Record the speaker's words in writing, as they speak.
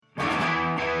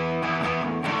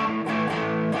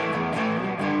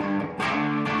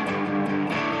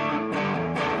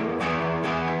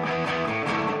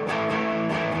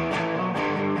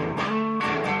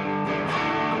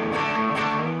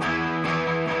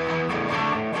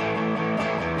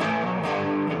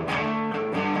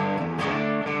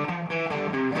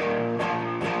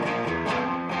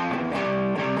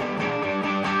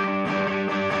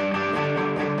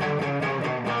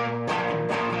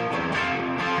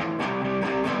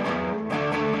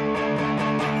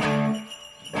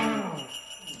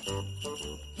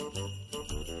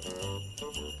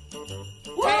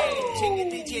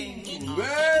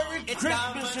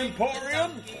Christmas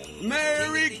Emporium.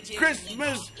 Merry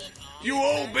Christmas, you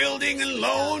old building and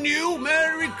loan, you.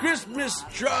 Merry Christmas,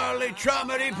 Charlie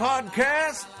Traumedy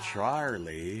Podcast.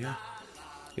 Charlie,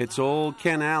 it's old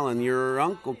Ken Allen, your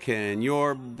Uncle Ken,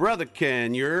 your brother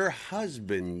Ken, your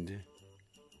husband,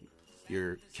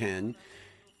 your Ken,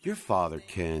 your father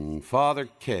Ken, Father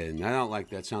Ken. I don't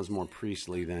like that. Sounds more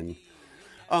priestly than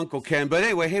Uncle Ken. But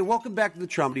anyway, hey, welcome back to the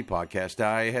Traumedy Podcast.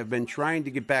 I have been trying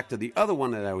to get back to the other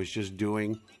one that I was just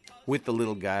doing with the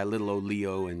little guy, little old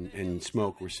Leo and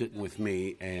Smoke were sitting with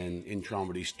me and in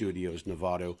Traumedy Studios,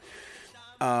 Novato.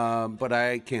 But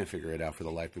I can't figure it out for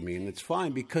the life of me, and it's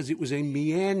fine because it was a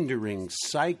meandering,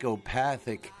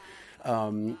 psychopathic,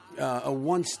 one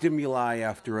stimuli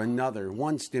after another,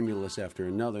 one stimulus after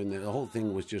another, and the whole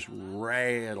thing was just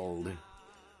rattled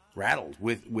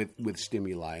with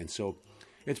stimuli, and so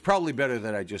it's probably better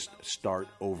that I just start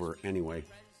over anyway.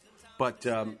 But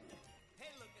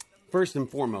first and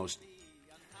foremost,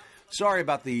 sorry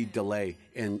about the delay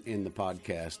in the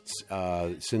podcasts.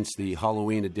 Since the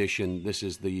Halloween edition, this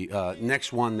is the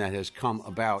next one that has come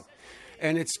about.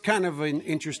 And it's kind of an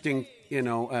interesting,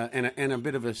 and a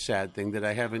bit of a sad thing that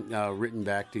I haven't written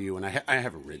back to you. And I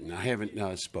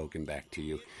haven't spoken back to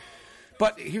you.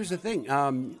 But here's the thing.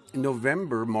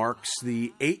 November marks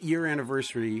the 8-year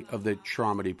anniversary of the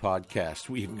Traumedy Podcast.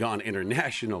 We've gone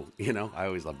international. I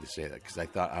always love to say that because I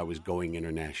thought I was going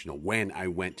international when I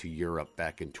went to Europe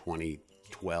back in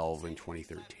 2012 and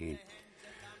 2013.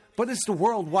 But it's the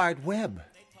World Wide Web,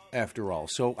 after all.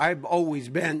 So I've always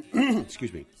been,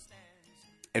 excuse me,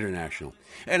 international.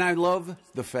 And I love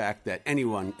the fact that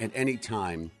anyone at any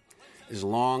time, as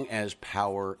long as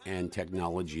power and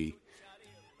technology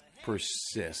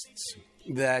persists,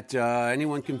 that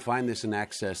anyone can find this and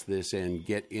access this and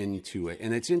get into it.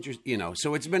 And it's interesting,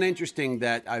 so it's been interesting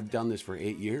that I've done this for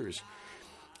 8 years.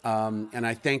 And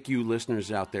I thank you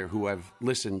listeners out there who have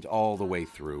listened all the way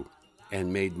through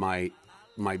and made my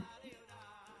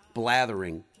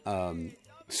blathering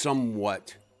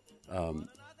somewhat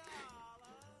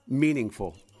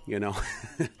meaningful,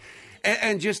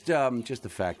 and just the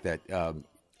fact that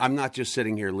I'm not just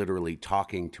sitting here literally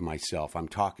talking to myself. I'm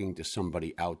talking to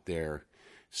somebody out there,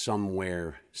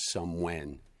 somewhere,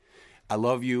 somewhen. I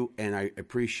love you, and I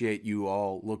appreciate you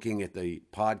all looking at the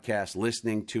podcast,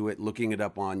 listening to it, looking it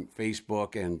up on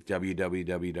Facebook and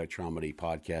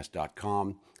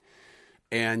www.traumedypodcast.com,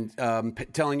 and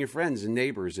telling your friends and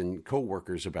neighbors and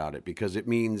coworkers about it, because it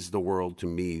means the world to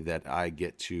me that I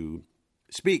get to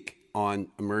speak on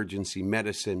emergency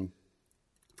medicine,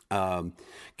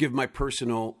 give my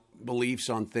personal beliefs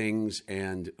on things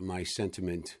and my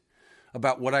sentiment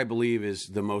about what I believe is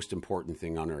the most important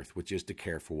thing on earth, which is to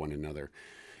care for one another.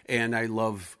 And I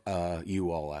love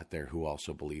you all out there who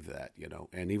also believe that,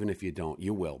 and even if you don't,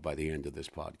 you will by the end of this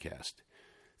podcast.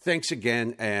 Thanks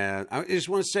again. And I just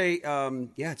want to say,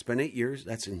 it's been 8 years.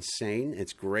 That's insane.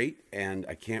 It's great. And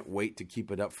I can't wait to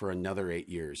keep it up for another 8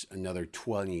 years, another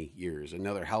 20 years,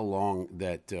 another how long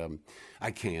that I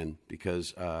can,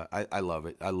 because I love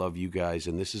it. I love you guys.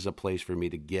 And this is a place for me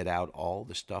to get out all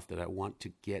the stuff that I want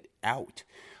to get out.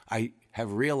 I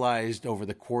have realized over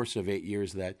the course of 8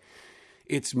 years that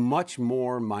it's much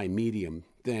more my medium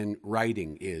than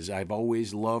writing is. I've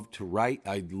always loved to write.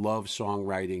 I love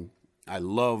songwriting. I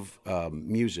love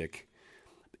music,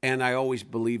 and I always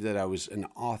believed that I was an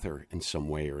author in some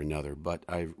way or another. But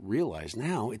I realize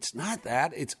now it's not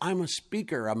that. I'm a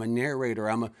speaker. I'm a narrator.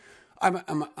 I'm a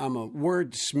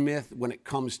wordsmith when it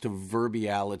comes to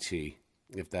verbiality,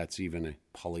 if that's even a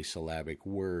polysyllabic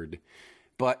word.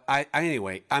 But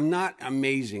anyway, I'm not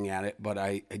amazing at it, but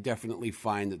I definitely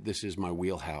find that this is my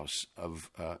wheelhouse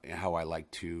of how I like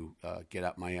to get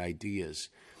out my ideas.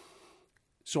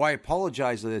 So I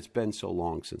apologize that it's been so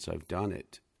long since I've done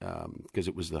it, because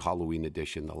it was the Halloween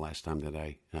edition the last time that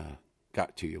I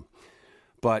got to you.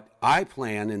 But I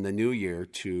plan in the new year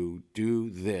to do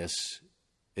this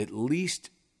at least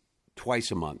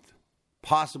twice a month,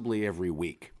 possibly every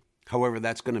week. However,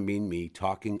 that's going to mean me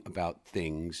talking about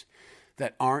things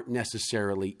that aren't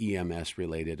necessarily EMS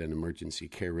related and emergency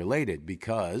care related,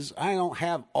 because I don't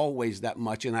have always that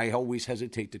much, and I always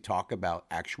hesitate to talk about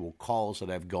actual calls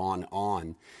that I've gone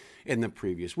on in the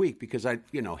previous week because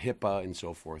HIPAA and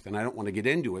so forth, and I don't want to get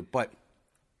into it. But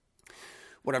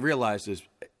what I've realized is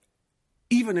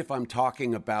even if I'm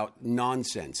talking about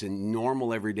nonsense and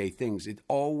normal everyday things, it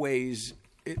always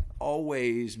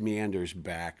meanders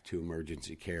back to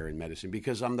emergency care and medicine,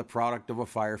 because I'm the product of a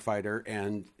firefighter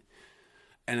and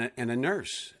a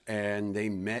nurse, and they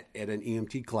met at an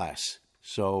EMT class.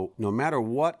 So no matter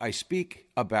what I speak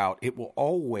about, it will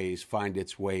always find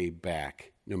its way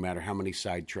back No matter how many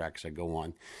sidetracks I go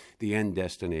on, the end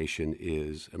destination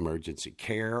is emergency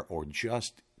care or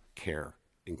just care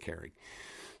and caring.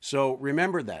 So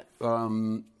remember that.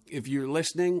 If you're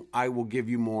listening, I will give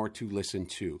you more to listen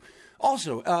to.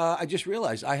 Also, I just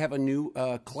realized I have a new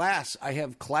class. I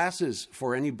have classes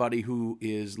for anybody who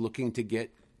is looking to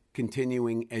get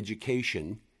continuing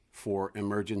education for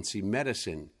emergency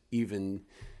medicine, even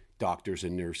doctors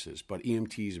and nurses, but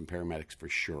EMTs and paramedics for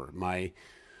sure. My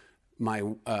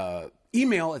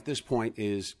email at this point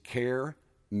is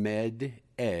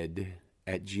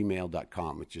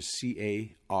caremeded@gmail.com, which is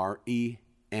CAREMEDED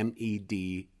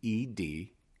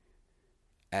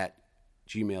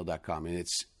 @gmail.com. And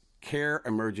it's Care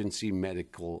Emergency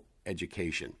Medical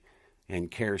Education. And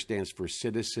CARE stands for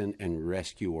Citizen and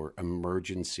Rescuer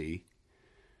Emergency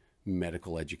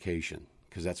Medical Education,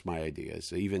 because that's my idea.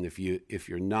 So even if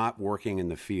you're not working in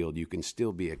the field, you can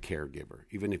still be a caregiver.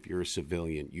 Even if you're a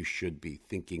civilian, you should be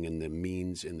thinking in the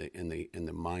means, in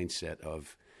the mindset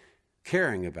of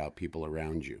caring about people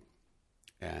around you.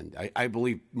 And I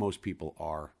believe most people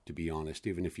are, to be honest,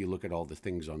 even if you look at all the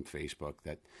things on Facebook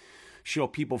that show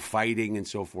people fighting and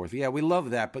so forth. Yeah, we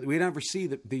love that, but we never see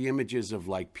the images of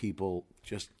like people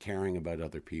just caring about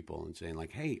other people and saying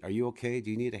like, hey, are you okay?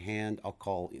 Do you need a hand? I'll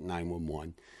call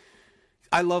 911.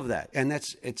 I love that. And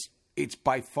it's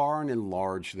by far and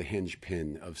large the hinge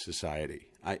pin of society.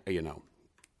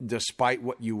 Despite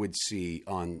what you would see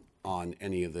on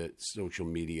any of the social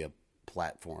media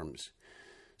platforms.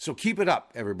 So keep it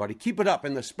up, everybody. Keep it up,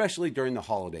 and especially during the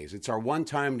holidays. It's our one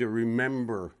time to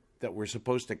remember that we're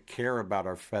supposed to care about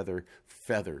our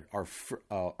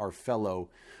our fellow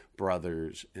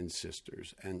brothers and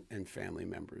sisters and family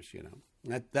members.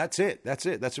 That's it.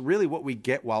 That's really what we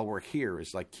get while we're here.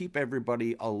 Is like keep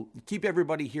everybody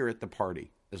here at the party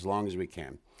as long as we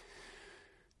can.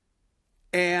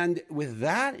 And with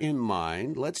that in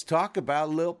mind, let's talk about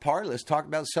a little party. Let's talk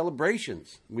about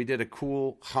celebrations. We did a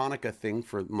cool Hanukkah thing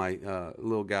for my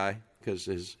little guy because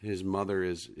his mother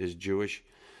is Jewish.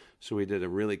 So we did a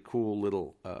really cool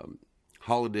little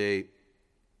holiday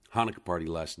Hanukkah party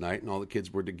last night, and all the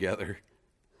kids were together.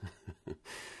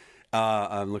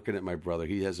 I'm looking at my brother.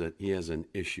 He has an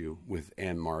issue with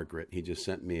Anne Margaret. He just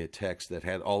sent me a text that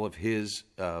had all of his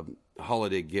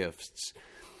holiday gifts.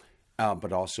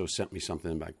 But also sent me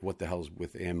something like, what the hell's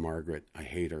with Anne Margaret? I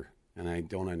hate her. And I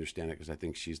don't understand it because I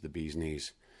think she's the bee's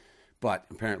knees. But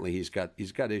apparently he's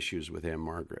got issues with Anne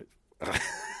Margaret.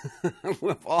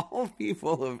 Of all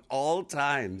people, of all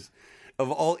times,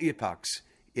 of all epochs,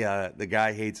 yeah, the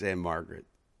guy hates Anne Margaret.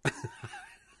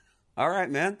 All right,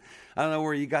 man. I don't know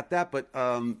where you got that, but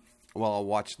I'll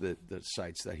watch the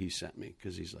sites that he sent me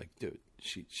because he's like, dude,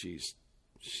 she's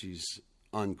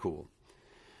uncool.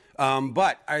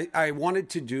 But I wanted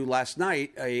to do last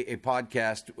night a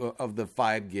podcast of the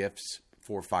 5 gifts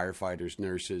for firefighters,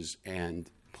 nurses, and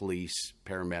police,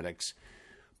 paramedics.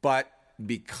 But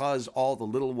because all the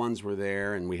little ones were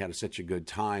there and we had such a good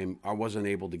time, I wasn't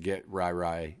able to get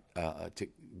Rai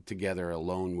together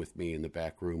alone with me in the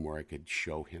back room where I could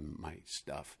show him my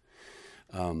stuff.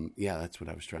 Yeah, that's what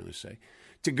I was trying to say.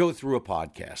 To go through a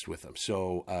podcast with him.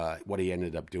 So what he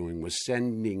ended up doing was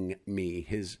sending me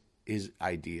his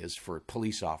ideas for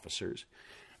police officers.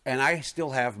 And I still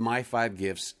have my 5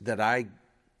 gifts that I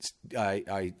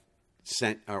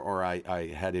sent or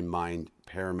I had in mind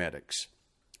paramedics,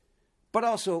 but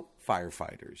also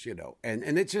firefighters,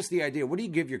 and it's just the idea. What do you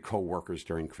give your coworkers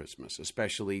during Christmas,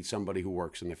 especially somebody who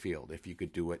works in the field, if you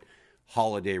could do it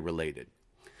holiday related?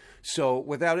 So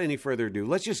without any further ado,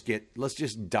 let's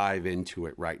just dive into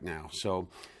it right now. So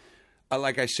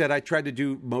like I said, I tried to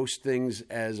do most things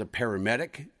as a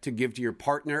paramedic to give to your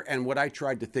partner. And what I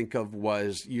tried to think of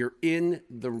was you're in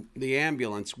the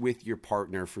ambulance with your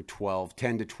partner for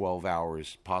 10 to 12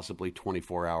 hours, possibly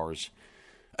 24 hours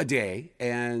a day.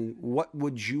 And what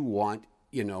would you want,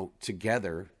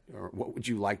 together, or what would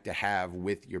you like to have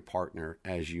with your partner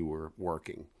as you were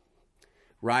working?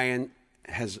 Ryan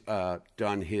has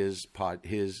done his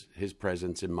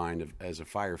presence in mind as a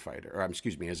firefighter, or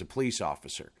as a police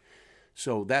officer.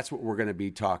 So that's what we're going to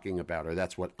be talking about, or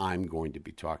that's what I'm going to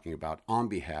be talking about on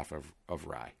behalf of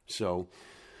Rai. So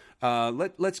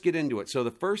let's get into it. So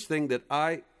the first thing that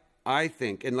I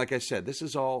think, and like I said, this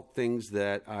is all things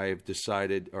that I've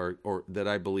decided or that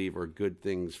I believe are good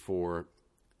things for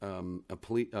a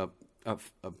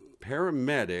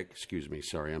paramedic. Excuse me,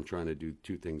 sorry, I'm trying to do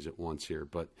 2 things at once here,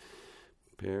 but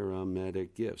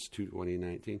paramedic gifts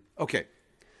 2019. Okay.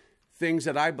 Things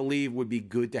that I believe would be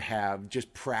good to have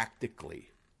just practically,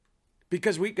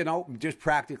 because we can all just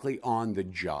practically on the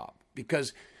job,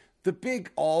 because the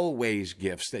big always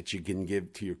gifts that you can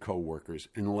give to your coworkers,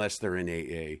 unless they're in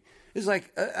AA, is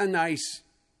like a nice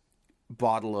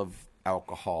bottle of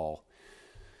alcohol,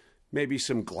 maybe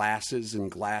some glasses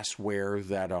and glassware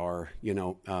that are,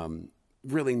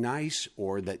 really nice,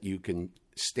 or that you can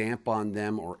stamp on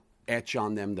them or etch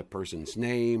on them the person's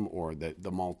name or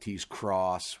the Maltese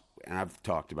cross. And I've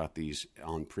talked about these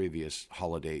on previous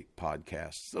holiday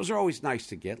podcasts. Those are always nice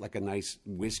to get, like a nice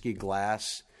whiskey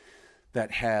glass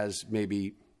that has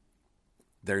maybe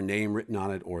their name written on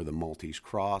it, or the Maltese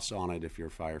cross on it if you're a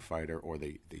firefighter, or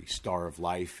the Star of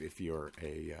Life if you're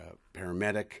a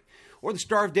paramedic, or the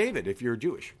Star of David if you're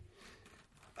Jewish.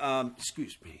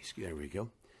 Excuse me. There we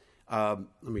go. Let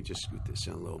me just scoot this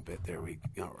in a little bit. There we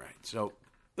go. All right. So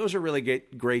those are really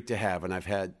great to have, and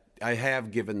I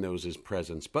have given those as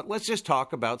presents. But let's just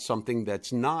talk about something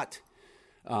that's not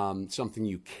something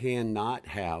you cannot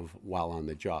have while on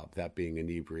the job, that being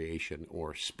inebriation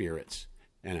or spirits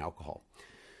and alcohol.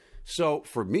 So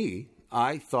for me,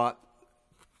 I thought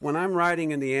when I'm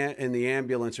riding in the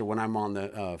ambulance or when I'm on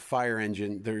the fire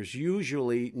engine, there's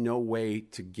usually no way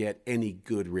to get any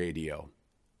good radio.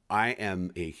 I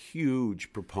am a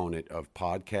huge proponent of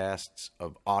podcasts,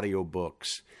 of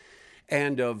audiobooks,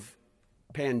 and of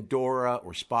Pandora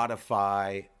or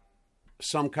Spotify,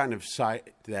 some kind of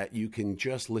site that you can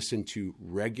just listen to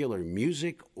regular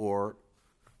music or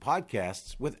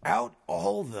podcasts without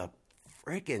all the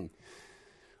freaking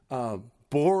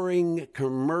boring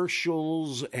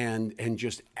commercials and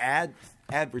just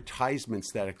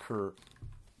advertisements that occur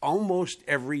almost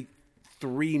every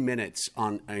 3 minutes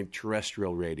on a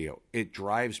terrestrial radio. It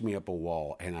drives me up a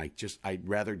wall, and I'd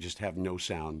rather just have no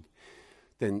sound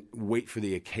than wait for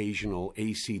the occasional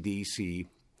AC/DC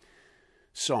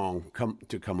song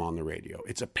to come on the radio.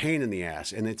 It's a pain in the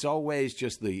ass, and it's always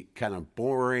just the kind of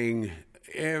boring,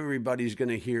 everybody's going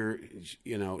to hear,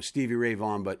 Stevie Ray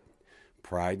Vaughan, but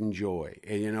Pride and Joy,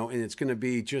 and it's going to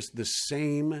be just the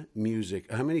same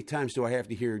music. How many times do I have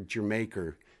to hear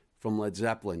Jamaica from Led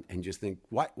Zeppelin and just think,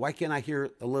 why can't I hear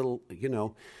a little,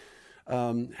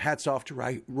 hats off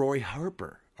to Roy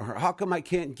Harper? Or how come I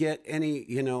can't get any,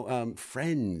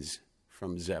 Friends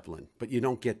from Zeppelin? But you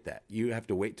don't get that. You have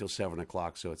to wait till 7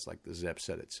 o'clock, so it's like the Zepp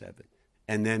set at 7.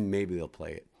 And then maybe they'll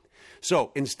play it.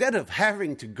 So instead of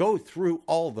having to go through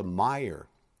all the mire,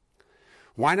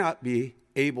 why not be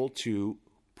able to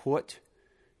put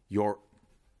your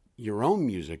own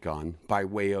music on by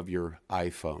way of your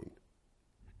iPhone?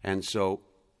 And so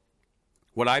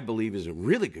what I believe is a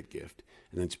really good gift,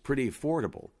 and it's pretty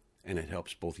affordable, and it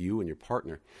helps both you and your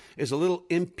partner, is a little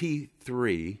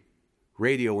MP3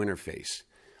 radio interface.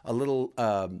 A little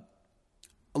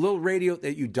radio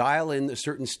that you dial in a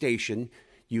certain station.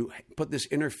 You put this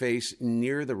interface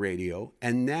near the radio,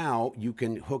 and now you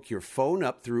can hook your phone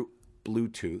up through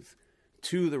Bluetooth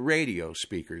to the radio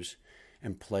speakers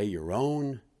and play your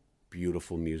own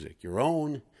beautiful music, your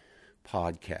own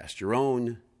podcast, your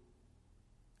own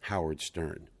Howard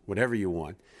Stern, whatever you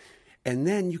want. And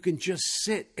then you can just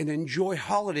sit and enjoy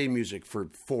holiday music for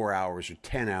 4 hours or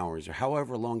 10 hours or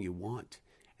however long you want,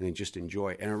 and then just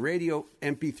enjoy. And a radio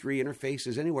MP3 interface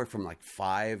is anywhere from like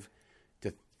 $5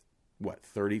 to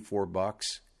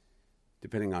 $34,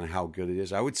 depending on how good it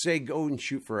is. I would say go and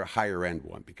shoot for a higher end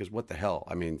one, because what the hell?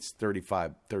 I mean, it's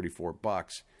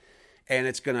 $34, and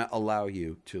it's going to allow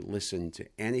you to listen to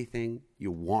anything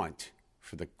you want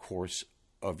for the course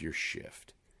of your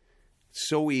shift. It's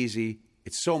so easy.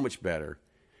 It's so much better,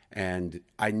 and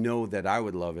I know that I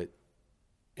would love it,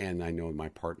 and I know my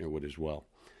partner would as well.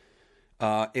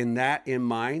 In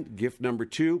mind, gift number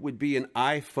 2 would be an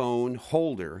iPhone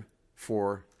holder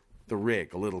for the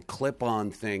rig, a little clip-on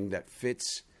thing that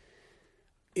fits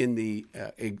in the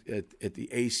at the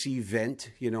AC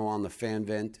vent, on the fan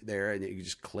vent there, and you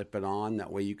just clip it on. That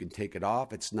way you can take it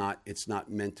off. It's not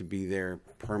meant to be there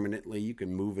permanently. You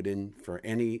can move it in for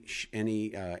any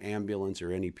ambulance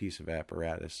or any piece of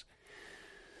apparatus.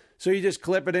 So you just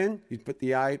clip it in. You put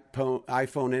the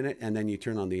iPhone in it, and then you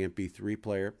turn on the MP3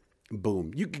 player.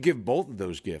 Boom. You could give both of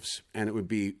those gifts, and it would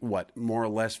be more or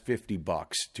less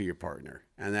 $50 to your partner,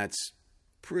 and that's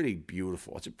pretty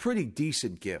beautiful. It's a pretty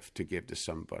decent gift to give to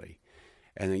somebody,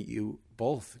 and then you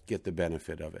both get the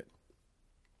benefit of it.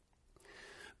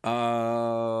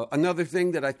 Another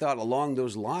thing that I thought along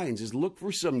those lines is look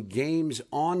for some games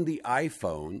on the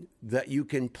iPhone that you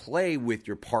can play with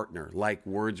your partner, like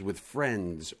Words with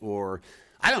Friends, or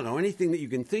I don't know, anything that you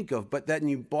can think of, but then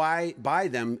you buy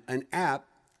them an app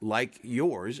like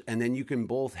yours, and then you can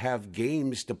both have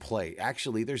games to play.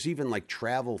 Actually, there's even like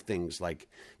travel things like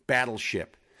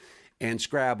Battleship and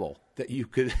Scrabble that you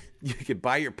could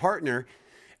buy your partner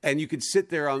And you could sit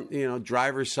there on,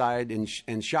 driver's side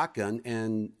and shotgun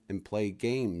and play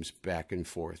games back and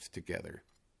forth together.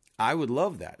 I would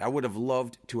love that. I would have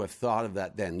loved to have thought of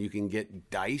that then. You can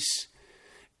get dice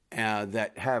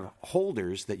that have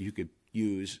holders that you could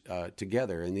use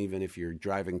together. And even if you're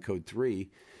driving Code 3,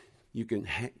 you can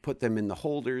put them in the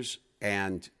holders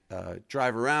and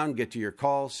drive around, get to your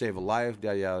call, save a life,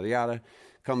 yada, yada, yada,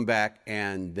 come back,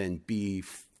 and then B4.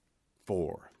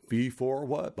 B4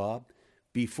 what, Bob?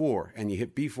 B4. And you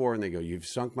hit B4, and they go, you've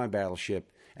sunk my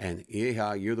battleship, and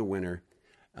you're the winner.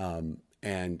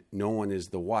 And no one is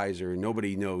the wiser.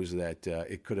 Nobody knows that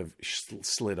it could have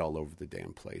slid all over the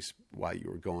damn place while you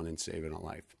were going and saving a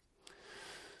life.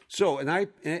 So an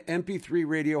MP3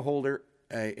 radio holder,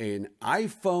 an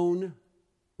iPhone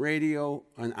radio,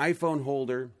 an iPhone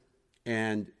holder,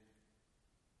 and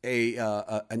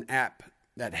an app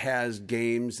that has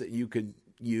games that you could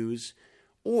use,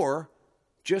 or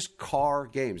just car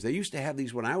games. They used to have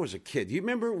these when I was a kid. Do you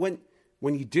remember when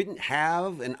you didn't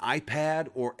have an iPad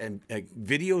or a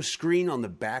video screen on the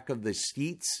back of the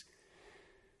seats?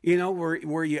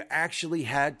 Where you actually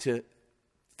had to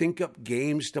think up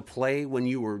games to play when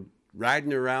you were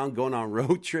riding around, going on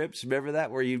road trips. Remember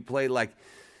that? Where you'd play like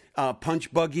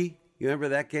Punch Buggy. You remember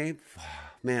that game?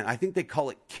 Man, I think they call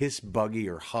it Kiss Buggy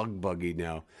or Hug Buggy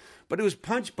now. But it was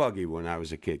Punch Buggy when I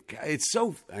was a kid. It's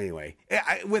so... Anyway,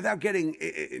 without getting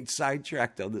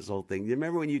sidetracked on this whole thing, you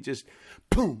remember when you just...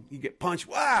 Boom! You get punched.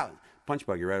 Wow! Punch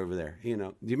Buggy right over there. Do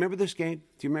you remember this game?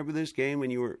 Do you remember this game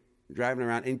when you were driving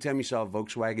around? Anytime you saw a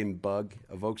Volkswagen Bug,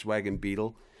 a Volkswagen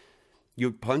Beetle,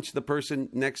 you'd punch the person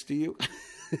next to you.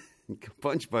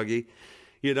 Punch Buggy.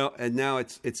 And now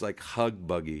it's like Hug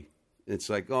Buggy. It's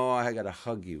like, oh, I got to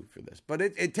hug you for this. But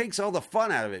it takes all the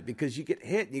fun out of it because you get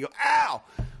hit and you go, ow!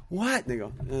 What? And they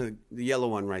go, the yellow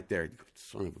one right there. You go,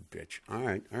 son of a bitch. All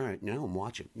right. Now I'm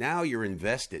watching. Now you're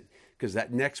invested because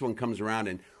that next one comes around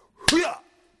and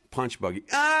Punch Buggy.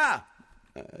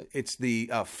 It's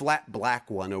the flat black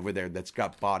one over there that's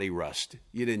got body rust.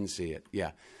 You didn't see it.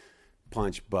 Yeah.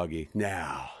 Punch Buggy.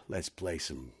 Now let's play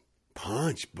some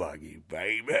Punch Buggy,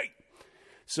 baby.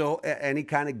 So any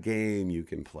kind of game you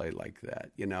can play like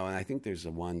that, and I think there's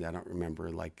a one that I don't remember,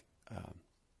 like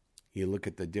you look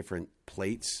at the different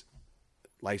plates,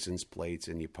 license plates,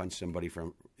 and you punch somebody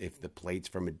if the plate's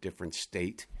from a different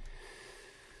state.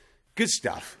 Good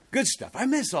stuff. I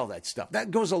miss all that stuff.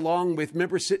 That goes along with,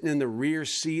 remember sitting in the rear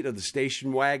seat of the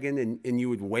station wagon and you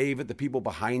would wave at the people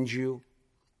behind you?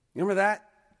 Remember that?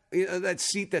 That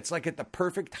seat that's like at the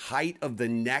perfect height of the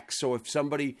neck, so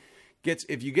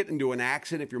if you get into an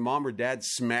accident, if your mom or dad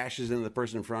smashes into the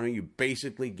person in front of you, you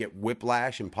basically get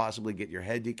whiplash and possibly get your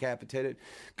head decapitated.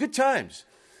 Good times.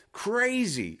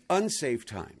 Crazy, unsafe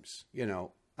times.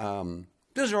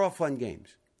 Those are all fun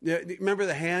games. Remember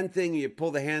the hand thing? You pull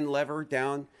the hand lever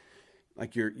down,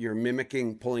 like you're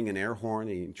mimicking pulling an air horn,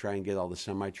 and you try and get all the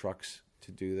semi-trucks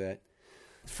to do that.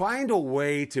 Find a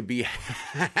way to be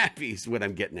happy is what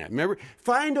I'm getting at. Remember,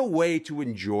 find a way to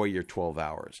enjoy your 12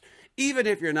 hours. Even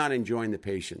if you're not enjoying the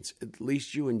patients, at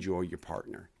least you enjoy your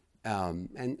partner. And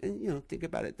think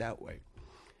about it that way.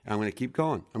 I'm going to keep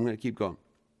going.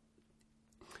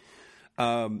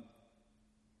 The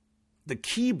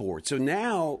keyboard. So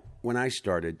now when I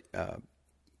started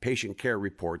patient care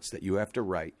reports that you have to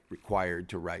required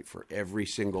to write for every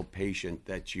single patient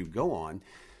that you go on,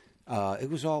 it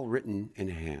was all written in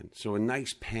hand. So a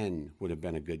nice pen would have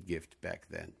been a good gift back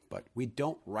then. But we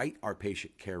don't write our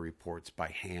patient care reports by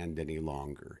hand any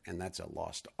longer, and that's a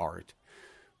lost art.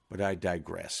 But I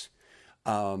digress.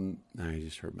 I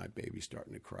just heard my baby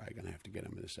starting to cry. I'm going to have to get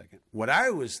him in a second. What I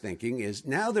was thinking is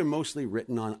now they're mostly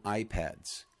written on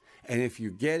iPads. And if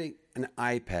you're getting an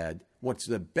iPad, what's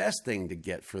the best thing to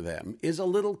get for them is a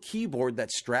little keyboard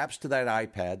that straps to that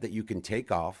iPad that you can take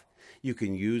off. You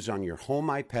can use on your home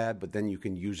iPad, but then you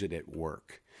can use it at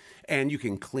work. And you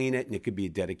can clean it, and it could be a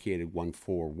dedicated one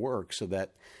for work, so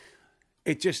that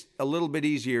it's just a little bit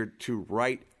easier to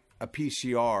write a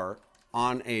PCR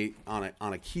on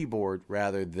a keyboard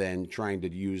rather than trying to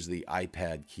use the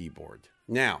iPad keyboard.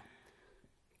 Now,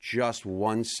 just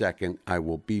 1 second. I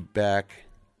will be back.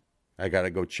 I got to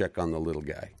go check on the little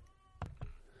guy.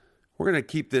 We're going to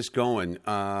keep this going.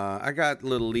 I got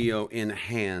little Leo in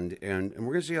hand, and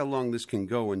we're going to see how long this can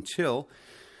go until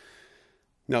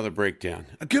another breakdown.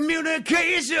 A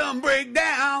communication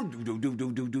breakdown.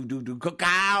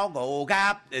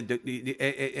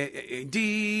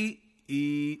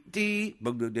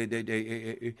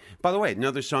 By the way,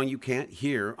 another song you can't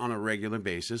hear on a regular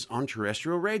basis on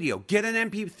terrestrial radio. Get an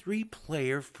MP3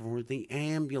 player for the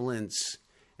ambulance.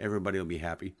 Everybody will be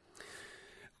happy.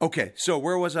 Okay, so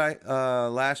where was I?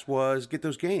 Last was get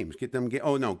those games. Get them. Get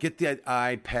the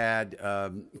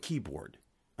iPad keyboard.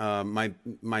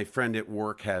 My friend at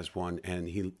work has one, and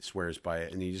he swears by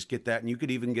it. And you just get that, and you could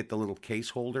even get the little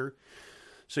case holder,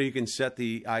 so you can set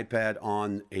the iPad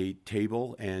on a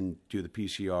table and do the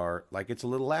PCR like it's a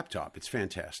little laptop. It's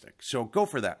fantastic. So go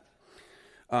for that.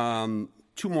 2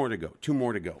 more to go.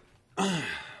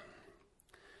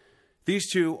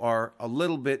 These two are a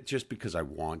little bit just because I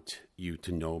want you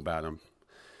to know about them,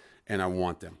 and I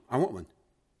want them. I want one.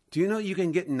 Do you know you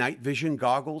can get night vision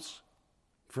goggles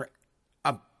for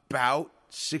about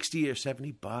 $60 or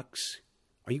 $70?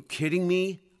 Are you kidding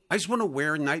me? I just want to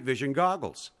wear night vision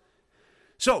goggles.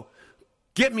 So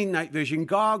get me night vision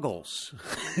goggles.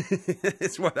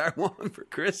 It's what I want for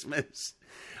Christmas.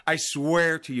 I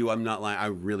swear to you, I'm not lying. I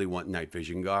really want night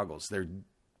vision goggles. They're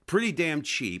pretty damn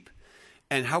cheap.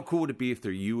 And how cool would it be if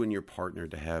they're you and your partner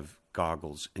to have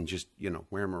goggles and just,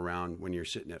 wear them around when you're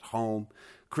sitting at home?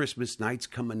 Christmas night's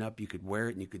coming up. You could wear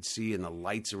it and you could see, and the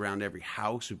lights around every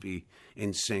house would be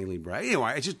insanely bright.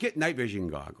 Anyway, I just get night vision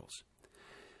goggles.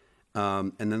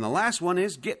 And then the last one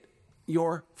is get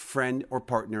your friend or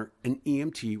partner an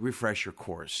EMT refresher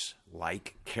course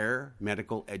like Care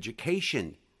Medical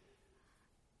Education.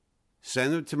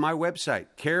 Send them to my website,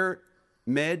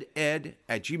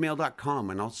 caremeded@gmail.com,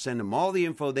 and I'll send them all the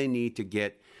info they need to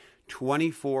get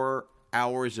 24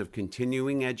 hours of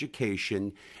continuing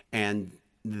education, and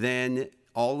then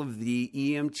all of the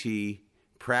EMT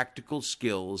practical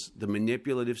skills, the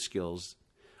manipulative skills.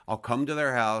 I'll come to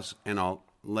their house and I'll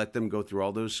let them go through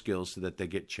all those skills so that they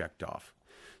get checked off.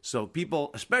 So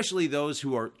people, especially those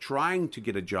who are trying to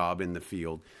get a job in the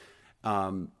field,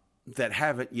 that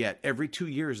haven't yet, every 2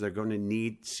 years they're going to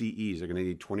need CEs. They're going to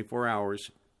need 24 hours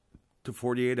to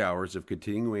 48 hours of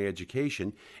continuing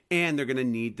education, and they're going to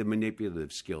need the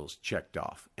manipulative skills checked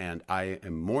off. And I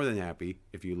am more than happy,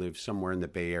 if you live somewhere in the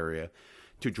Bay Area,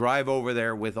 to drive over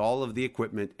there with all of the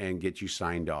equipment and get you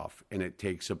signed off. And it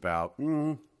takes about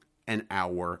an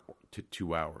hour to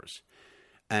 2 hours.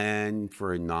 And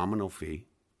for a nominal fee,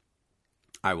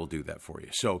 I will do that for you.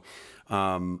 So,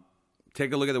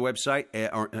 take a look at the website,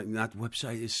 not the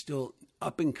website is still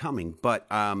up and coming, but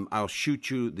I'll shoot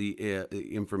you the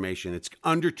information. It's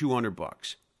under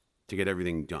 $200 to get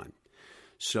everything done.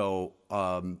 So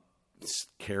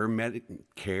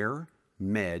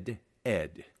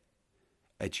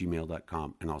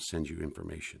caremeded@gmail.com, and I'll send you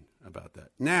information about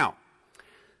that. Now,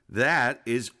 that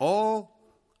is all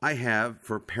I have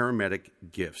for paramedic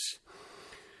gifts.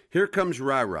 Here comes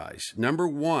Rai-Rai's. Number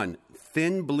 1,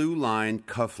 Thin Blue Line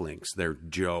cufflinks. They're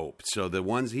dope. So the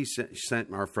ones he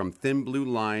sent are from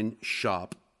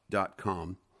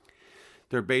thinbluelineshop.com.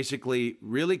 They're basically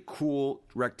really cool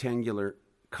rectangular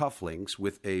cufflinks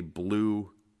with a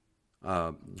blue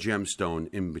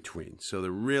gemstone in between. So they're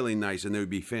really nice, and they would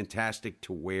be fantastic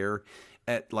to wear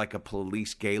at like a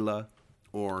police gala,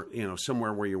 or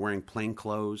somewhere where you're wearing plain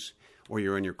clothes, or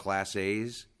you're in your Class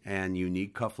A's and you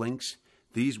need cufflinks.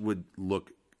 These would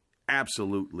look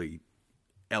absolutely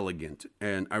elegant,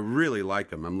 and I really like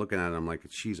them. I'm looking at them like,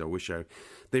 geez, I wish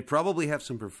they probably have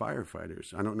some for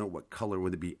firefighters. I don't know what color.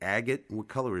 Would it be agate? What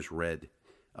color is red?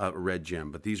 Red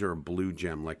gem, but these are a blue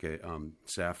gem, like a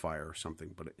sapphire or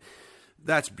something. But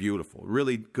that's beautiful.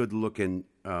 Really good looking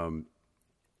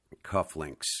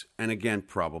cufflinks. And again,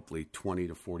 probably $20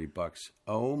 to $40.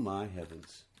 Oh my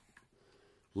heavens.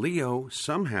 Leo,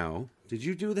 somehow, did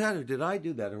you do that, or did I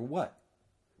do that, or what?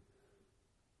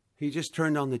 He just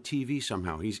turned on the TV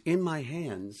somehow. He's in my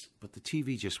hands, but the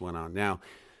TV just went on. Now,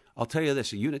 I'll tell you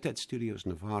this, at United Studios,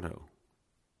 Novato,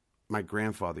 my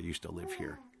grandfather used to live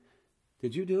here.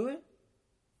 Did you do it?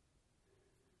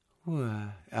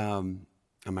 Well, and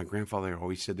my grandfather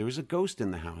always said there was a ghost in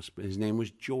the house, but his name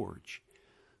was George.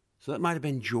 So that might have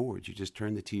been George. You just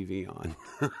turned the TV on.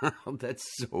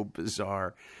 That's so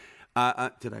bizarre.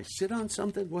 Did I sit on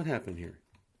something? What happened here?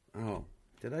 Oh,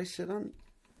 did I sit on?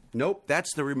 Nope,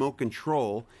 that's the remote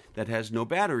control that has no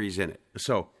batteries in it.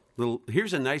 So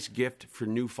here's a nice gift for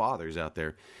new fathers out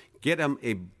there. Get them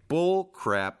a bull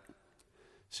crap.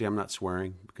 See, I'm not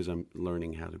swearing because I'm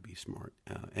learning how to be smart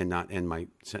and not end my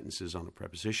sentences on a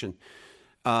preposition.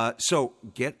 So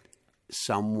get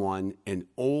someone an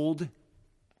old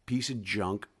piece of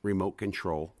junk remote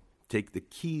control. Take the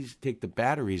keys, take the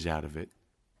batteries out of it.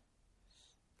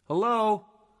 Hello?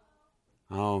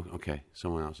 Oh, okay.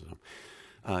 Someone else is home.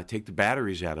 Take the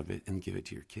batteries out of it and give it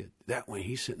to your kid. That way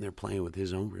he's sitting there playing with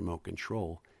his own remote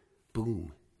control.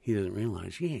 Boom. He doesn't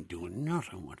realize he ain't doing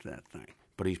nothing with that thing.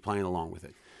 But he's playing along with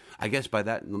it. I guess by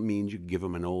that means you give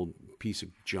him an old piece of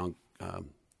junk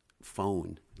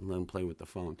phone. Let him play with the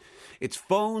phone. It's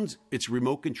phones, it's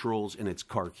remote controls, and it's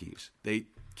car keys. They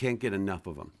can't get enough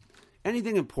of them.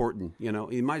 Anything important,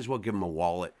 you might as well give them a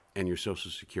wallet and your social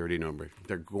security number.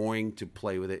 They're going to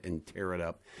play with it and tear it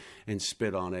up and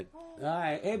spit on it. All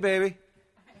right. Hey, baby.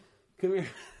 Come here.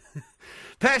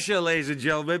 Pesha, ladies and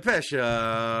gentlemen.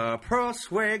 Pesha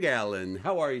Proswag Allen.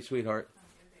 How are you, sweetheart?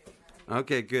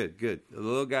 Okay, good. The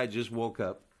little guy just woke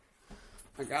up.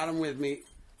 I got him with me.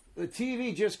 The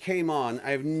TV just came on.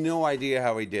 I have no idea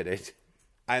how he did it.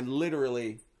 I've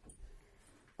literally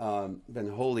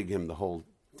been holding him the whole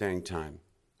dang time.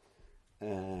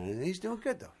 And he's doing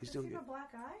good, though. He's doing good. Does he have a black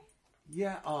eye?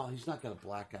 Yeah. Oh, he's not got a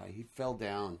black eye. He fell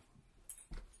down.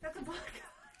 That's a black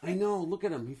eye. I know. Look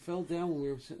at him. He fell down when we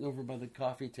were sitting over by the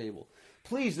coffee table.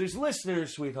 Please, there's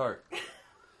listeners, sweetheart.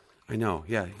 I know.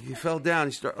 Yeah. He fell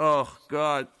down. Oh,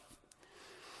 God.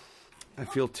 I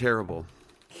feel terrible.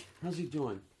 How's he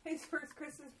doing? His first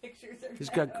Christmas pictures are He's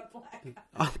got got a black eye.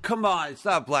 Oh, come on. It's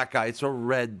not a black eye. It's a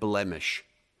red blemish.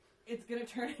 It's going to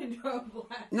turn into a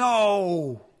black.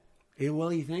 No.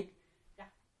 Will you think? Yeah.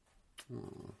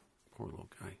 Oh, poor little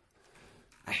guy.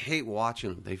 I hate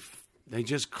watching them. They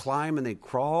just climb and they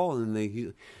crawl and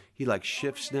he like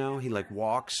shifts now. He like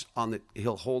walks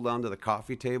he'll hold on to the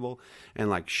coffee table and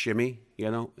like shimmy,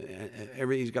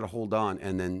 he's got to hold on.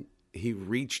 And then he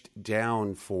reached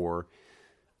down for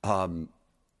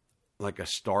like a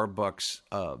Starbucks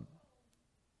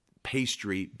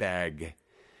pastry bag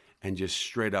and just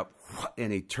straight up,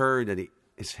 and he turned and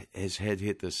his head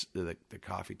hit the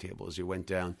coffee table as he went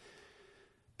down,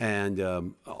 and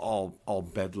all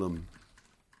bedlam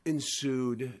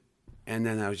ensued. And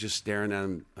then I was just staring at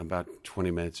him about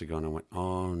 20 minutes ago, and I went,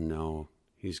 "Oh no,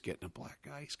 he's getting a black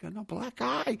eye. He's got a black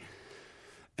eye."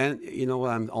 And you know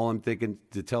what? All I'm thinking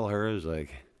to tell her is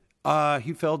like,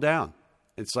 he fell down.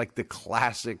 It's like the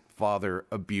classic father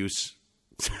abuse.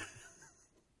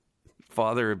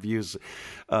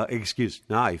 Excuse.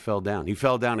 Nah, he fell down. He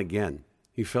fell down again.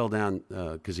 He fell down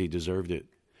because he deserved it.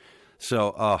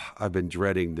 So I've been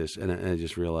dreading this, and I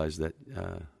just realized that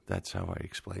that's how I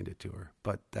explained it to her.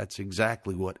 But that's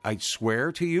exactly what I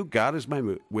swear to you. God is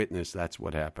my witness. That's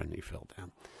what happened. He fell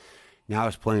down. Now I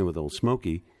was playing with old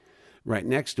Smokey right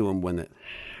next to him when it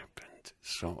happened.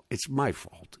 So it's my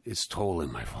fault. It's totally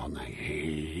my fault. And I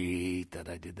hate that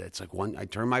I did that. It's like I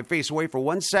turn my face away for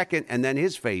 1 second, and then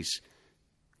his face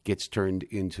gets turned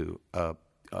into a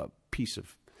piece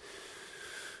of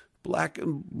black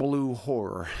and blue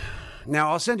horror.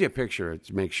 Now I'll send you a picture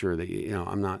to make sure that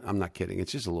I'm not kidding.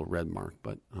 It's just a little red mark,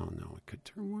 but oh no, it could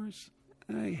turn worse.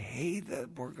 I hate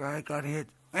that poor guy got hit.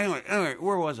 Anyway,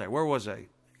 where was I?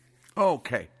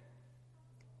 Okay.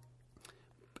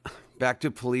 Back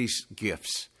to police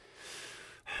gifts,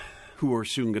 who are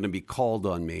soon going to be called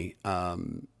on me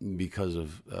because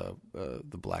of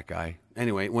the black eye.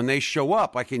 Anyway, when they show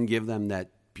up, I can give them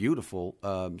that beautiful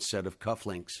set of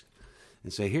cufflinks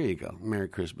and say, here you go, Merry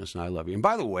Christmas, and I love you. And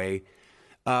by the way,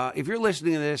 if you're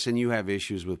listening to this and you have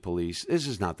issues with police, this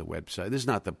is not the website. This is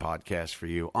not the podcast for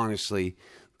you. Honestly,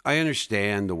 I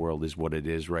understand the world is what it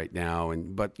is right now,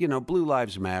 but Blue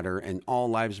Lives Matter and all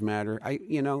lives matter.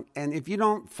 And if you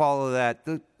don't follow that,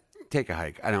 take a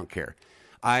hike. I don't care.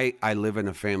 I live in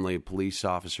a family of police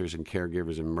officers and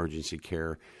caregivers and emergency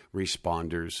care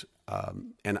responders,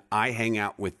 and I hang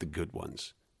out with the good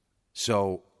ones.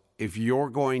 So if you're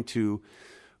going to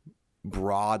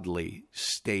broadly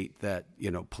state that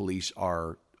police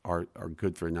are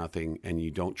good for nothing and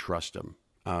you don't trust them,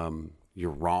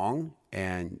 you're wrong,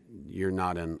 and you're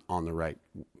not on the right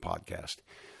podcast.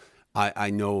 I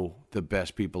know the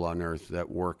best people on earth that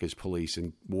work as police,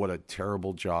 and what a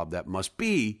terrible job that must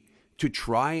be to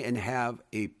try and have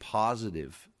a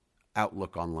positive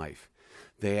outlook on life.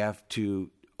 They have to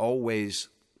always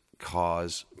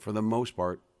cause, for the most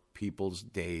part, people's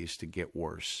days to get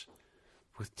worse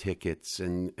with tickets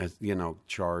and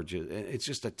charges. It's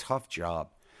just a tough job.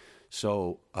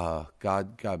 So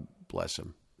God bless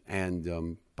him,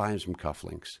 and buy him some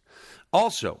cufflinks.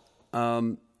 Also,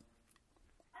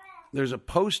 there's a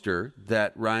poster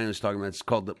that Ryan is talking about. It's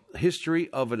called "The History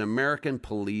of an American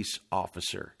Police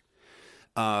Officer."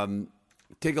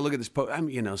 Take a look at this poster.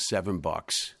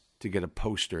 $7 to get a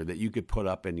poster that you could put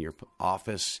up in your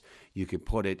office. You could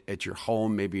put it at your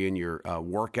home, maybe in your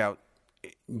workout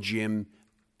gym,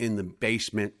 in the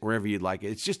basement, wherever you'd like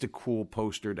it. It's just a cool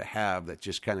poster to have that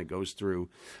just kind of goes through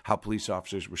how police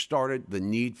officers were started, the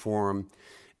need for them,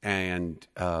 and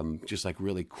just like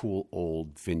really cool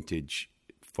old vintage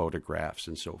photographs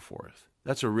and so forth.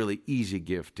 That's a really easy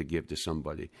gift to give to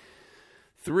somebody.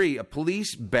 3, a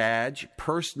police badge,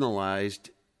 personalized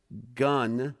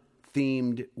gun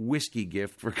themed whiskey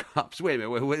gift for cops. Wait a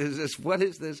minute. What is this? What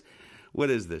is this? What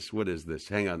is this? What is this?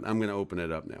 Hang on. I'm going to open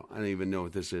it up now. I don't even know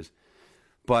what this is.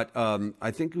 But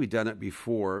I think we've done it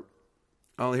before.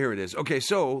 Oh, here it is. Okay,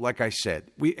 so like I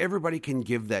said, everybody can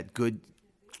give that good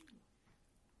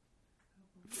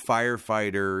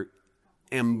firefighter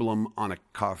emblem on a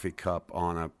coffee cup,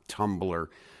 on a tumbler.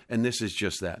 And this is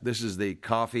just that. This is the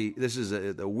coffee. This is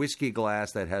a whiskey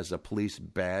glass that has a police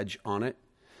badge on it.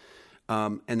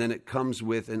 And then it comes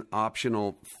with an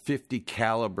optional 50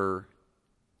 caliber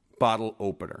bottle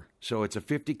opener. So it's a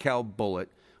 50 cal bullet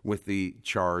with the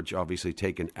charge obviously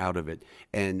taken out of it.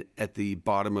 And at the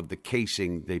bottom of the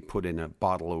casing, they put in a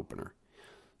bottle opener.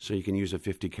 So you can use a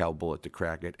 50 cal bullet to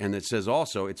crack it. And it says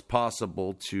also it's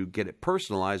possible to get it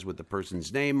personalized with the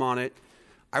person's name on it.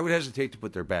 I would hesitate to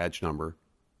put their badge number.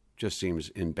 Just seems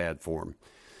in bad form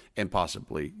and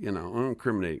possibly,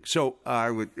 incriminating. So I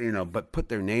would, but put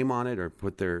their name on it or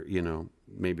put their,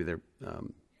 maybe their,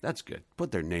 that's good.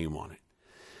 Put their name on it.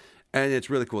 And it's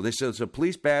really cool. They said it's a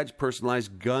police badge,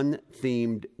 personalized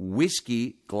gun-themed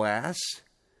whiskey glass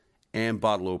and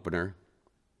bottle opener.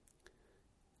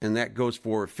 And that goes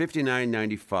for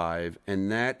 $59.95, and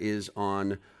that is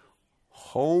on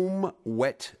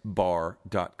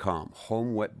homewetbar.com.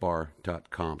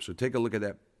 Homewetbar.com. So take a look at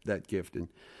that gift, and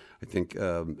I think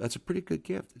that's a pretty good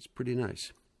gift. It's pretty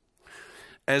nice.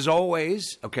 As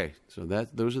always, okay, so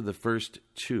those are the first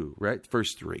two, right?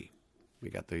 First three. We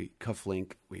got the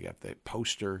cufflink, we got the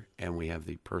poster, and we have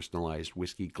the personalized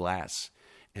whiskey glass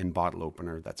and bottle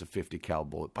opener. That's a 50 cal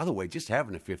bullet. By the way, just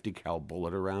having a 50 cal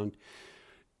bullet around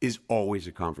is always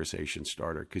a conversation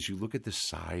starter, because you look at the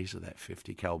size of that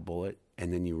 50 cal bullet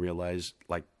and then you realize,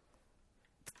 like,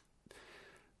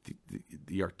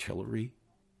 the artillery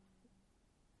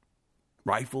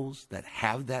rifles that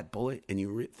have that bullet, and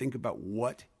you think about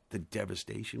what the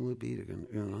devastation would be.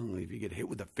 If you get hit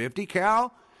with a 50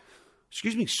 cal,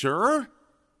 excuse me, sir,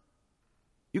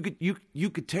 you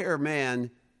could tear a man.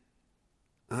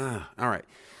 All right,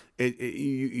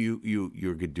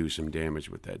 you could do some damage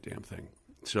with that damn thing.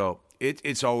 So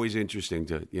it's always interesting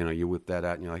to, you whip that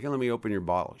out and you're like, hey, let me open your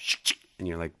bottle. And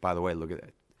you're like, by the way, look at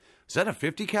that. Is that a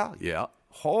 50 cal? Yeah.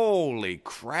 Holy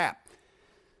crap.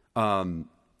 They're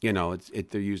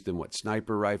used in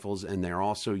sniper rifles, and they're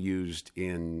also used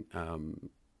in,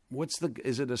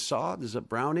 is it a SAW? Is it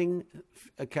Browning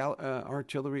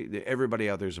artillery? Everybody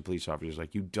out there is a police officer is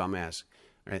like, you dumbass,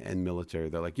 and military.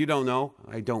 They're like, you don't know?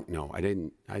 I don't know. I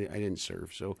didn't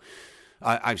serve. So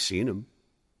I've seen them.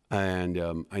 And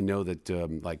I know that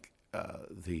the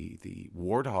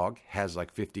Warthog has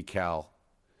like 50 cal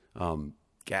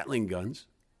Gatling guns,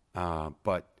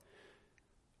 but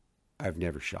I've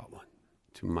never shot one,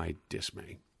 to my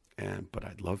dismay. But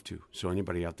I'd love to. So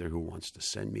anybody out there who wants to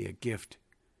send me a gift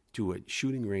to a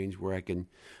shooting range where I can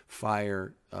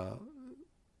fire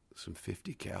some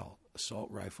 50 cal assault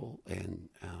rifle and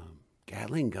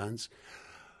Gatling guns,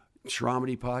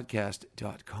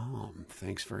 TraumadyPodcast.com.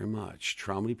 Thanks very much.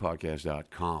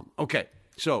 TraumadyPodcast.com. Okay,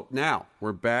 so now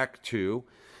we're back to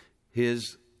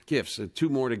his gifts. Two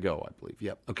more to go, I believe.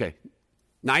 Yep. Okay.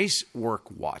 Nice work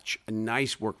watch. A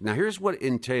nice work. Now, here's what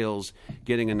entails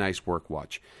getting a nice work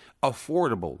watch.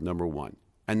 Affordable, number one.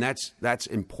 And that's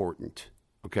important.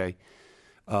 Okay?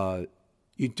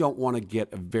 You don't want to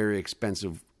get a very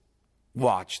expensive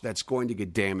watch that's going to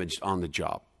get damaged on the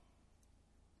job.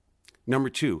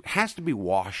 Number two, it has to be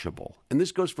washable. And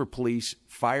this goes for police,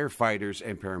 firefighters,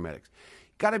 and paramedics.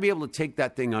 You got to be able to take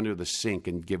that thing under the sink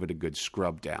and give it a good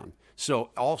scrub down. So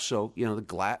also, the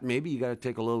glass, maybe you got to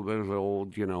take a little bit of an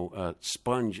old,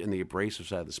 sponge and the abrasive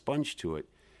side of the sponge to it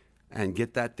and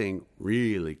get that thing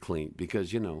really clean,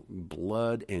 because,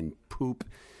 blood and poop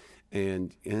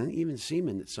and even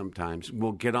semen sometimes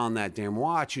will get on that damn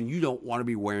watch, and you don't want to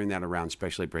be wearing that around,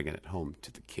 especially bringing it home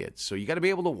to the kids. So you got to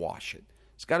be able to wash it.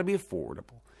 It's got to be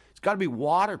affordable. It's got to be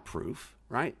waterproof,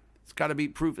 right? It's got to be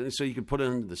proof, so you can put it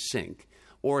into the sink.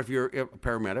 Or if you're a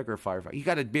paramedic or a firefighter, you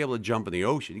got to be able to jump in the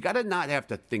ocean. You got to not have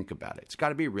to think about it. It's got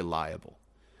to be reliable.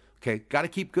 Okay, got to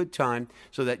keep good time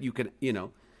so that you can,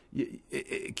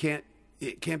 it can't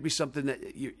be something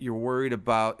that you're worried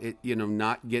about.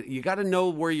 Not get. You got to know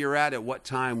where you're at what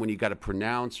time when you got to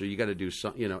pronounce, or you got to do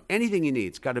something. Anything you need.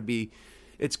 It's got to be.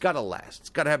 It's got to last. It's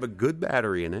got to have a good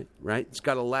battery in it, right? It's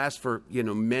got to last for,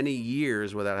 many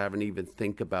years without having to even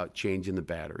think about changing the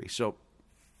battery. So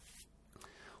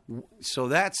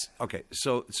that's, okay.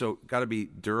 So got to be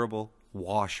durable,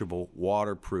 washable,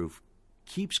 waterproof,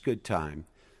 keeps good time.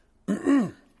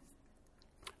 Then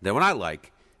what I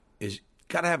like is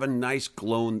got to have a nice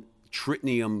glowing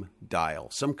tritium dial,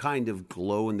 some kind of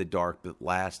glow in the dark that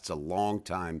lasts a long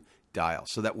time, dial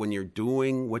so that when you're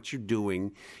doing what you're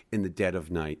doing in the dead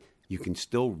of night, you can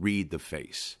still read the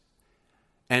face.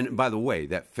 And by the way,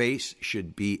 that face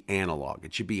should be analog.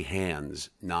 It should be hands,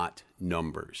 not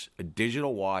numbers. A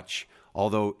digital watch,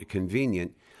 although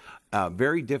convenient,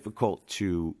 very difficult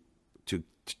to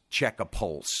check a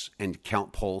pulse and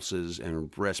count pulses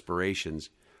and respiration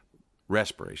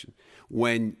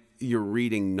when you're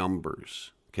reading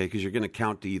numbers, okay? Because you're going to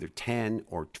count to either 10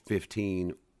 or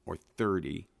 15 or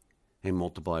 30 and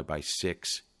multiply by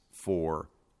 6, 4,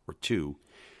 or 2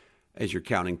 as you're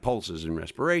counting pulses and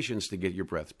respirations to get your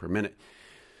breaths per minute.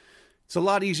 It's a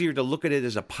lot easier to look at it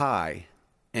as a pie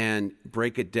and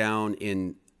break it down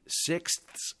in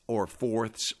sixths or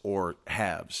fourths or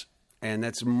halves. And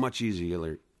that's much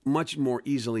more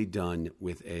easily done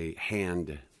with a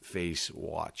hand face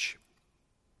watch.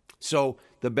 So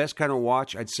the best kind of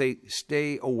watch, I'd say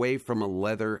stay away from a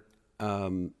leather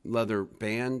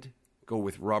band. Go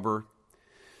with rubber.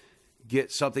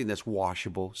 Get something that's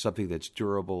washable, something that's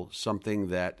durable, something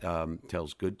that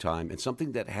tells good time, and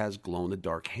something that has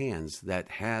glow-in-the-dark hands, that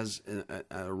has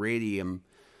a radium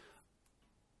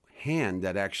hand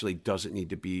that actually doesn't need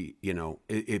to be,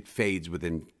 it fades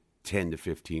within 10 to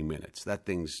 15 minutes. That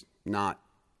thing's not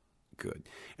good.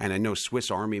 And I know Swiss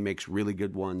Army makes really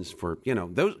good ones for,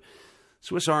 those.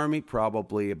 Swiss Army,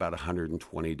 probably about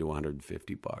 $120 to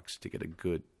 $150 to get a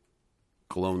good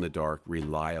glow-in-the-dark,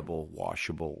 reliable,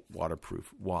 washable,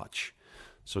 waterproof watch.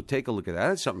 So take a look at that.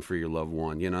 That's something for your loved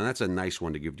one. That's a nice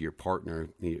one to give to your partner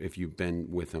if you've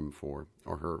been with him or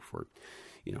her for,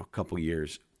 a couple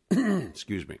years.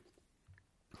 Excuse me.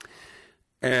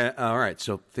 All right,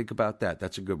 so think about that.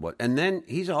 That's a good one. And then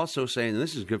he's also saying, and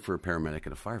this is good for a paramedic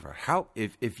and a firefighter, how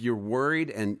if you're worried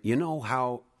and you know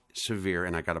how severe,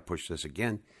 and I got to push this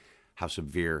again, how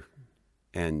severe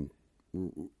and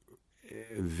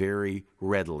very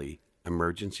readily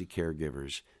emergency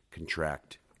caregivers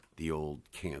contract the old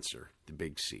cancer, the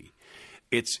big C.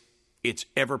 It's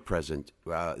ever present.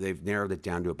 They've narrowed it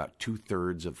down to about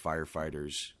 2/3 of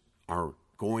firefighters are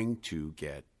going to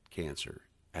get cancer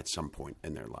at some point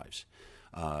in their lives.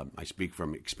 I speak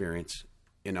from experience,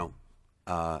 and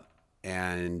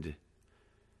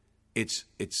it's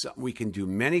we can do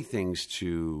many things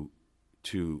to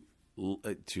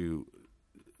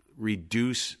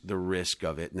reduce the risk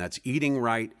of it, and that's eating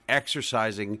right,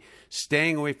 exercising,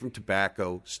 staying away from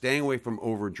tobacco, staying away from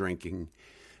over drinking,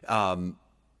 and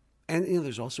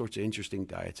there's all sorts of interesting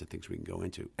diets and things we can go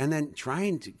into, and then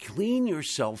trying to clean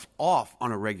yourself off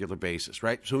on a regular basis,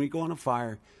 right? So when you go on a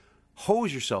fire,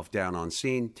 hose yourself down on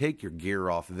scene, take your gear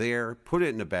off there, put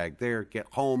it in a bag there, get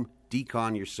home,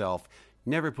 decon yourself,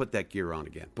 never put that gear on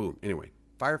again. Boom. Anyway,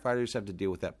 firefighters have to deal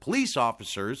with that. Police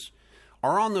officers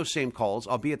are on those same calls,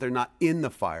 albeit they're not in the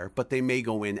fire, but they may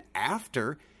go in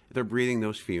after they're breathing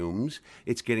those fumes.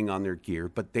 It's getting on their gear,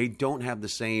 but they don't have the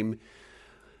same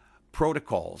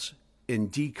protocols in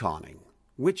deconning,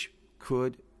 which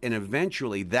could, and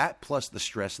eventually that plus the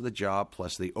stress of the job,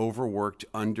 plus the overworked,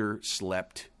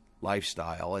 underslept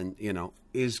lifestyle, and,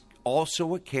 is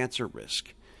also a cancer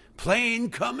risk.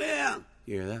 Plane, come in!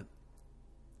 You hear that?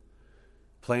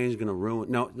 Plane's going to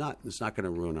ruin, it's not going to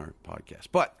ruin our podcast,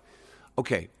 but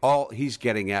okay, all he's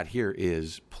getting at here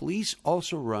is police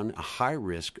also run a high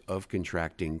risk of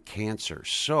contracting cancer.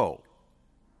 So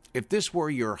if this were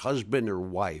your husband or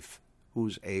wife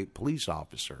who's a police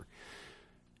officer,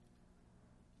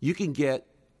 you can get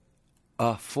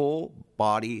a full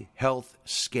body health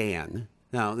scan.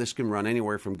 Now, this can run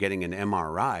anywhere from getting an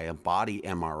MRI, a body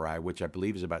MRI, which I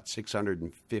believe is about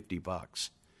 $650,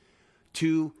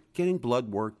 to getting blood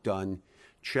work done,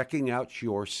 checking out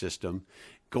your system,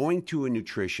 going to a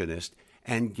nutritionist,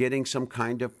 and getting some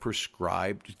kind of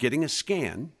prescribed, getting a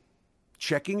scan,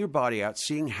 checking your body out,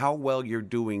 seeing how well you're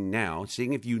doing now,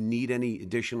 seeing if you need any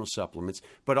additional supplements,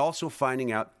 but also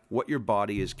finding out what your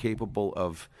body is capable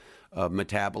of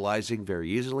metabolizing very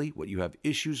easily, what you have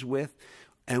issues with,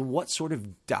 and what sort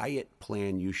of diet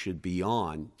plan you should be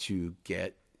on to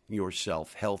get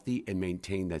yourself healthy and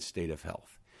maintain that state of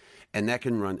health. And that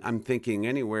can run, I'm thinking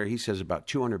anywhere, he says about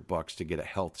 $200 to get a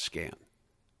health scan,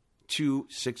 to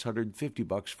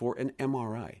 $650 for an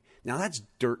MRI. Now that's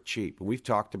dirt cheap. And we've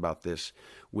talked about this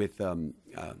with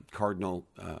Cardinal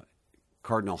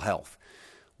Health,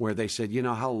 where they said,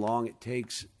 how long it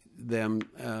takes them,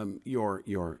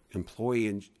 your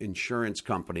employee insurance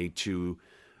company to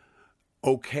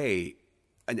okay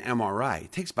an MRI.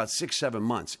 It takes about 6-7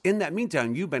 months. In that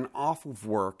meantime, you've been off of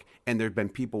work and there have been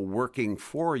people working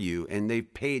for you and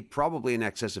they've paid probably in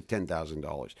excess of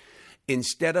 $10,000.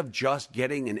 Instead of just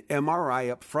getting an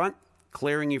MRI up front,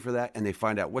 clearing you for that, and they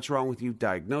find out what's wrong with you,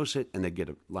 diagnose it, and they get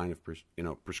a line of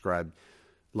prescribed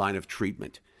line of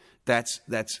treatment.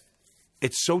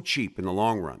 It's so cheap in the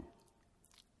long run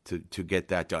to get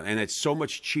that done, and it's so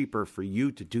much cheaper for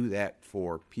you to do that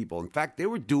for people. In fact, they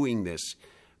were doing this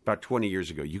about 20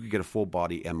 years ago. You could get a full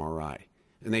body MRI,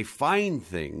 and they find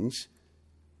things,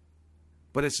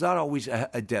 but it's not always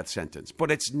a death sentence.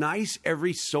 But it's nice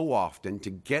every so often to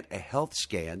get a health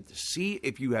scan to see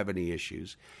if you have any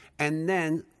issues, and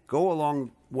then go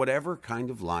along whatever kind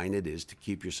of line it is to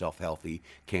keep yourself healthy,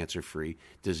 cancer-free,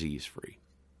 disease-free.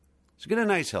 So get a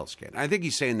nice health scan. I think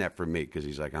he's saying that for me because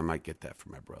he's like, I might get that for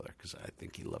my brother because I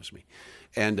think he loves me.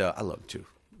 And I love him too.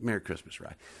 Merry Christmas,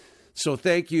 Rye. So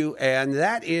thank you. And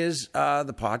that is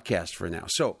the podcast for now.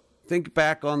 So think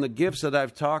back on the gifts that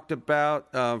I've talked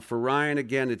about. For Ryan,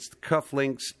 again, it's the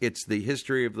cufflinks. It's the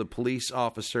history of the police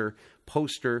officer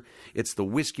poster. It's the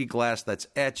whiskey glass that's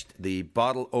etched. The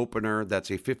bottle opener that's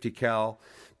a 50 cal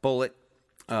bullet.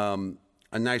 A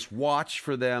nice watch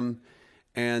for them.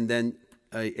 And then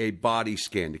a body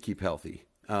scan to keep healthy.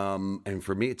 And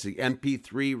for me, it's the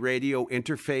MP3 radio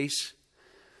interface.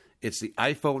 It's the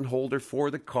iPhone holder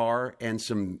for the car and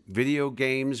some video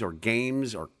games or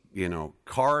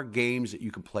car games that you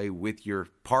can play with your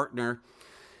partner.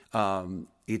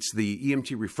 It's the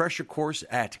EMT refresher course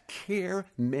at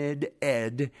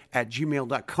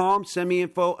caremeded@gmail.com. Send me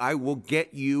info. I will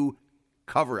get you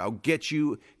covered. I'll get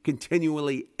you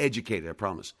continually educated, I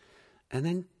promise. And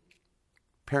then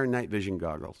pair of night vision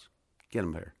goggles. Get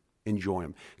them there. Enjoy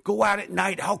them. Go out at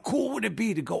night. How cool would it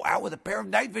be to go out with a pair of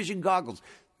night vision goggles?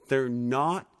 They're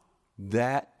not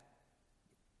that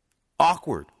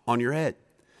awkward on your head.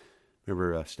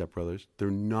 Remember Step Brothers? They're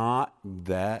not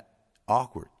that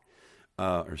awkward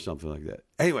or something like that.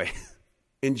 Anyway,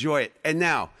 enjoy it. And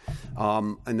now,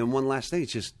 and then one last thing.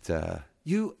 It's just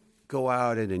you go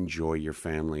out and enjoy your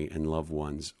family and loved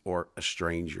ones or a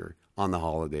stranger on the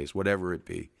holidays, whatever it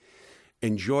be.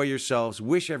 Enjoy yourselves.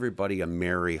 Wish everybody a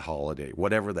merry holiday,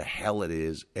 whatever the hell it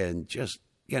is. And just,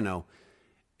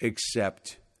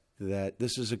 accept that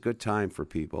this is a good time for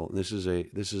people. This is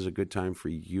a good time for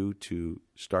you to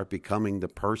start becoming the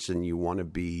person you want to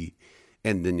be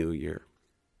in the new year.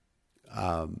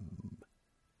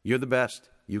 You're the best.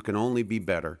 You can only be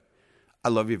better. I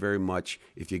love you very much.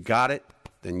 If you got it,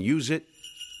 then use it.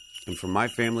 And from my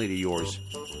family to yours,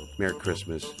 Merry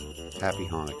Christmas. Happy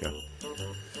Hanukkah.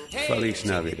 Feliz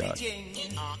Navidad.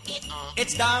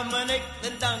 It's Dominic the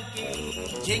donkey,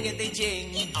 jingity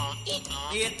jing,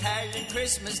 the Italian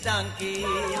Christmas donkey.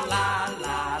 La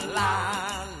la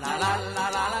la la la la la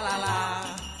la la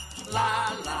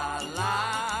la la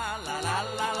la la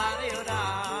la la.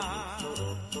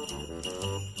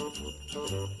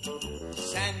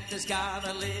 Santa's got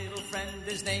a little friend,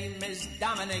 his name is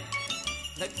Dominic,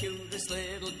 the cutest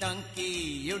little donkey.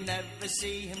 You never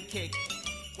see him kick.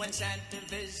 When Santa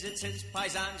visits his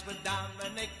paisans with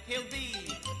Dominic, he'll be,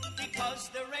 because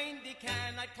the reindeer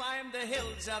cannot climb the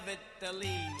hills of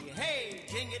Italy. Hey,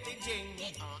 jingity jing,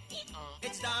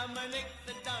 it's Dominic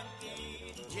the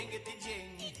donkey, jingity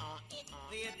jing,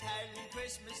 the Italian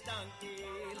Christmas donkey.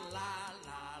 La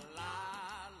la la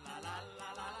la la la la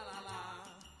la la la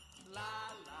la.